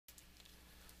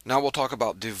Now we'll talk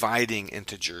about dividing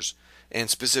integers, and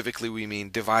specifically we mean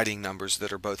dividing numbers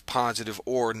that are both positive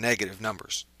or negative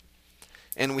numbers.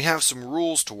 And we have some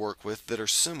rules to work with that are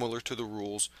similar to the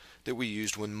rules that we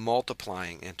used when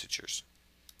multiplying integers.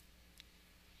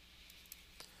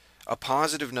 A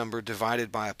positive number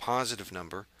divided by a positive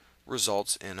number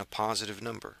results in a positive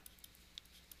number.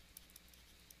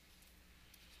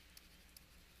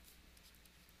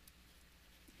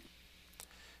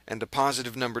 And a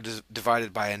positive number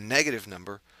divided by a negative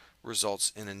number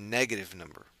results in a negative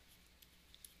number.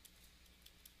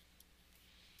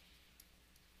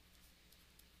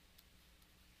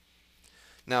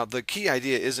 Now, the key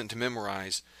idea isn't to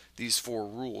memorize these four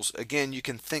rules. Again, you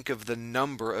can think of the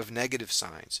number of negative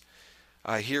signs.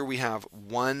 Here we have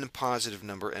one positive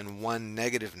number and one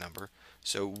negative number.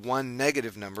 So one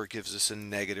negative number gives us a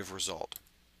negative result.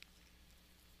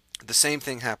 The same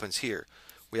thing happens here.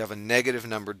 We have a negative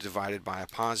number divided by a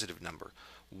positive number.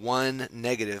 One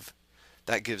negative,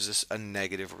 that gives us a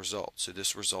negative result. So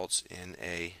this results in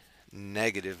a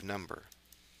negative number.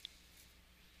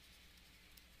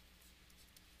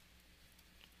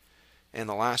 And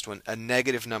the last one, a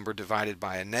negative number divided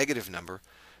by a negative number.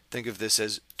 Think of this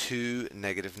as two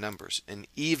negative numbers. An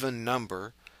even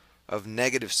number of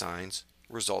negative signs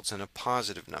results in a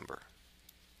positive number.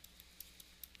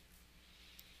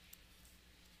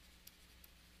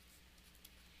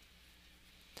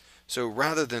 So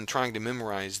rather than trying to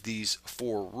memorize these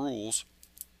four rules,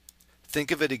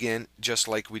 think of it again just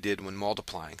like we did when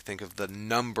multiplying. Think of the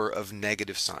number of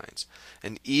negative signs.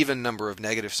 An even number of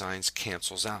negative signs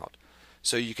cancels out.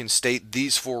 So you can state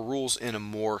these four rules in a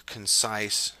more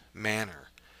concise manner.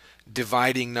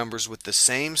 Dividing numbers with the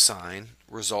same sign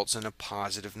results in a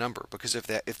positive number, because if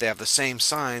they have the same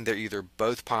sign, they're either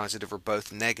both positive or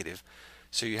both negative.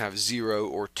 So you have 0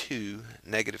 or 2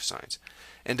 negative signs.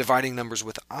 And dividing numbers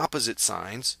with opposite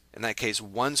signs, in that case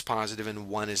one's positive and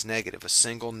one is negative, a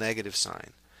single negative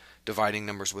sign. Dividing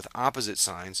numbers with opposite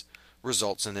signs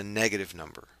results in a negative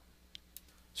number.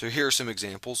 So here are some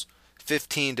examples.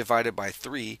 15 divided by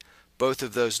 3, both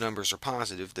of those numbers are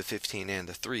positive, the 15 and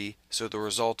the 3, so the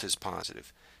result is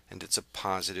positive, and it's a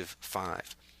positive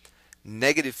 5.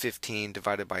 Negative 15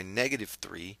 divided by negative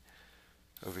 3,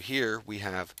 over here we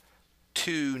have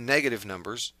two negative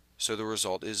numbers, so the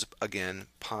result is again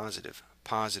positive,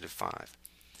 positive 5.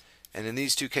 And in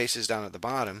these two cases down at the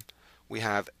bottom, we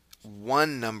have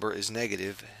one number is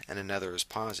negative and another is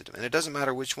positive, and it doesn't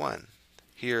matter which one.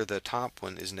 Here the top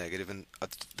one is negative and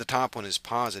the top one is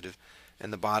positive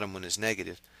and the bottom one is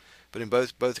negative. But in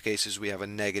both cases we have a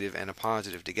negative and a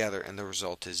positive together, and the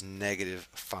result is negative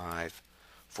 5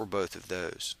 for both of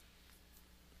those.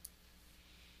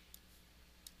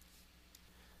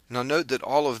 Now note that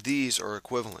all of these are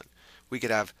equivalent. We could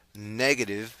have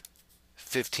negative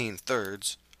 15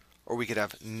 thirds, or we could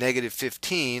have negative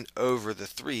 15 over the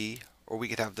 3, or we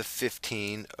could have the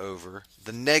 15 over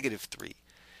the negative 3.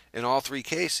 In all three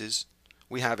cases,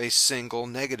 we have a single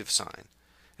negative sign,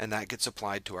 and that gets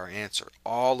applied to our answer.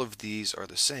 All of these are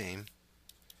the same,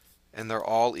 and they're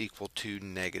all equal to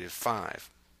negative 5.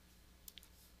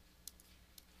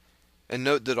 And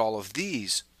note that all of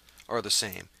these are the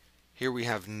same. Here we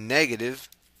have negative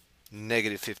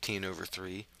 15 over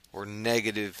 3, or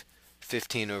negative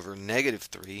 15 over negative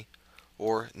 3,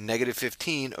 or negative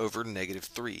 15 over negative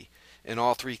 3. In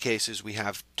all three cases, we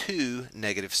have two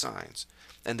negative signs.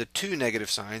 And the two negative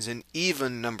signs, an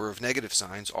even number of negative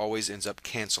signs, always ends up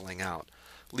canceling out,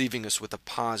 leaving us with a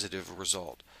positive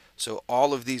result. So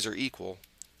all of these are equal,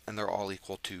 and they're all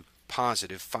equal to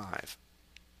positive 5.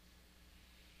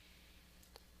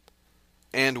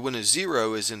 And when a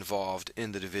 0 is involved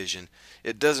in the division,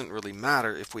 it doesn't really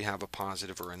matter if we have a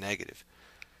positive or a negative.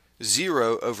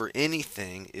 0 over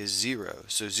anything is 0,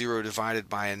 so 0 divided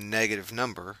by a negative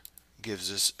number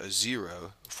gives us a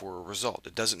 0 for a result.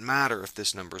 It doesn't matter if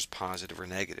this number is positive or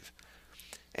negative.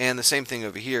 And the same thing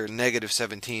over here, negative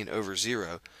 17 over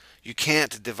 0. You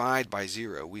can't divide by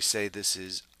 0. We say this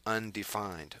is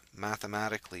undefined.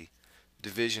 Mathematically,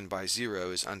 division by 0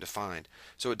 is undefined.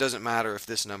 So it doesn't matter if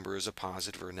this number is a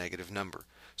positive or a negative number.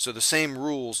 So the same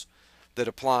rules that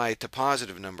apply to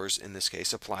positive numbers in this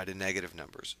case apply to negative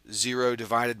numbers. 0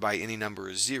 divided by any number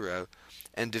is 0,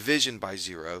 and division by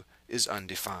 0 is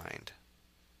undefined.